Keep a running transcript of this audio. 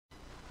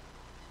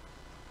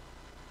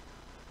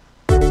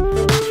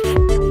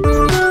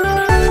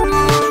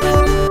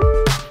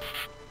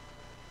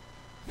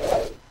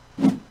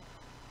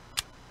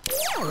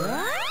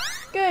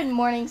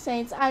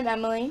Saints. I'm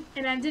Emily.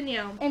 And I'm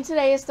Danielle. And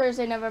today is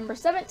Thursday, November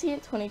 17th,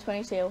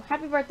 2022.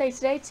 Happy birthday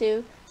today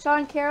to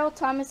Sean Carroll,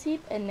 Thomas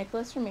Heap, and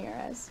Nicholas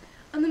Ramirez.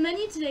 On the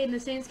menu today in the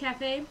Saints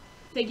Cafe,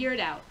 figure it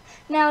out.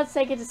 Now let's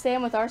take it to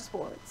Sam with our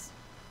sports.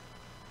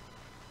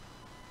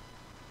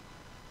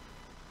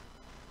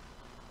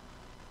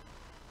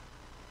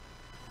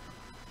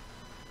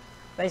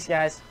 Thanks,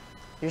 guys.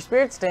 Your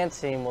Spirits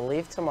dance team will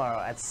leave tomorrow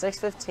at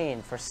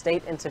 6:15 for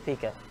state in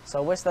Topeka,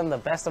 so wish them the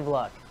best of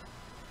luck.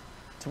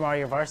 Tomorrow,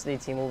 your varsity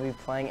team will be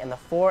playing in the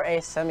 4A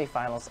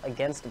semifinals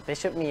against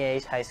Bishop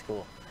Miege High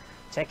School.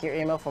 Check your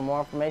email for more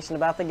information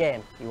about the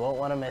game. You won't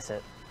want to miss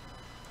it.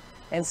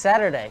 And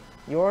Saturday,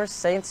 your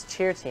Saints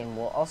cheer team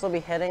will also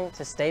be heading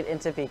to state in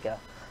Topeka.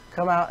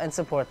 Come out and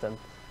support them.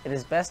 It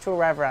is best to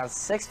arrive around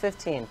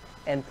 6:15,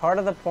 and part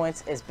of the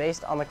points is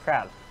based on the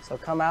crowd. So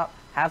come out,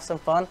 have some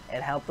fun,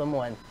 and help them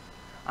win.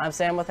 I'm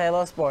Sam with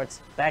Halo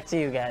Sports. Back to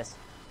you guys.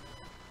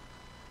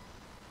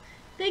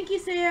 Thank you,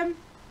 Sam.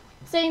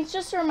 Saints,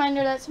 just a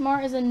reminder that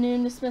tomorrow is a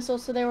noon dismissal,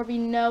 so there will be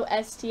no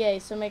STA,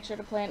 so make sure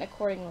to plan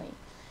accordingly.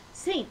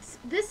 Saints,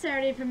 this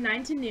Saturday from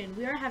 9 to noon,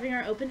 we are having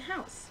our open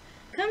house.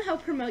 Come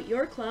help promote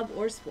your club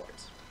or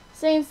sport.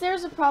 Saints, there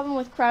is a problem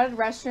with crowded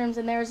restrooms,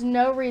 and there is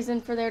no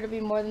reason for there to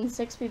be more than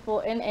 6 people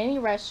in any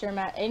restroom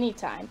at any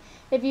time.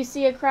 If you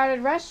see a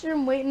crowded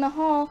restroom, wait in the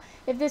hall.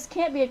 If this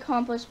can't be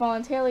accomplished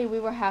voluntarily, we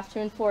will have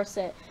to enforce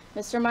it.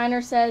 Mr.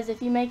 Miner says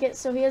if you make it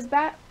so he has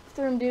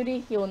bathroom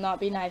duty, he will not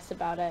be nice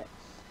about it.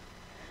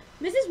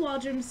 Mrs.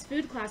 Waldrom's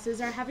food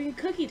classes are having a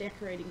cookie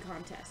decorating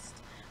contest.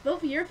 Vote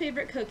for your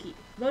favorite cookie.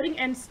 Voting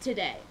ends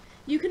today.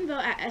 You can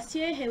vote at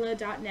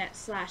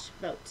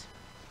stahalo.net/vote.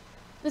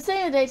 The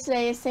saint of the day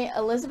today is St.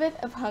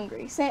 Elizabeth of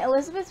Hungary. St.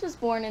 Elizabeth was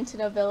born into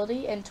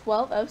nobility in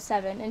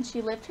 1207, and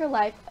she lived her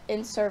life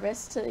in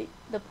service to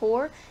the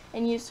poor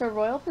and used her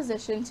royal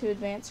position to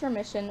advance her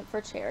mission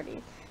for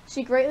charity.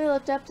 She greatly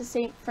looked up to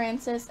St.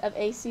 Francis of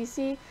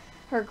Assisi.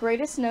 Her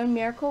greatest known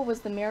miracle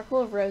was the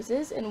miracle of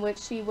roses, in which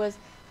she was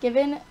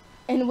giving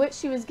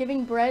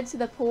bread to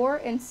the poor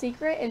in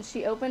secret, and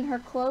she opened her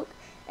cloak,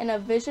 and a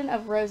vision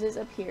of roses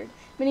appeared.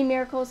 Many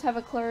miracles have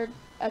occurred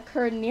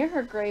near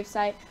her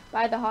gravesite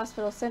by the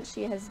hospital since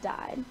she has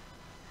died.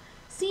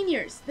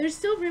 Seniors, there's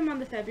still room on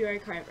the February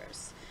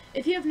Kairos.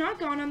 If you have not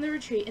gone on the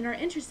retreat and are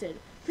interested,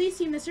 please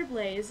see Mr.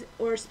 Blaze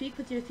or speak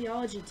with your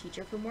theology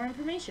teacher for more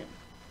information.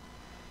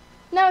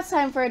 Now it's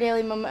time for a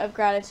daily moment of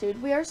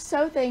gratitude. We are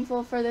so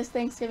thankful for this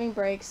Thanksgiving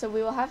break, so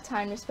we will have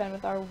time to spend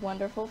with our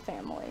wonderful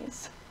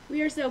families.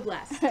 We are so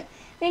blessed.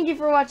 Thank you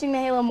for watching the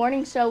Halo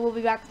Morning Show. We'll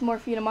be back with more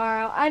for you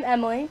tomorrow. I'm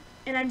Emily.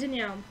 And I'm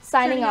Danielle.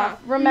 Signing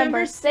off.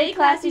 Remember, stay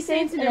classy,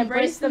 Saints, and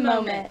embrace the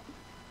moment.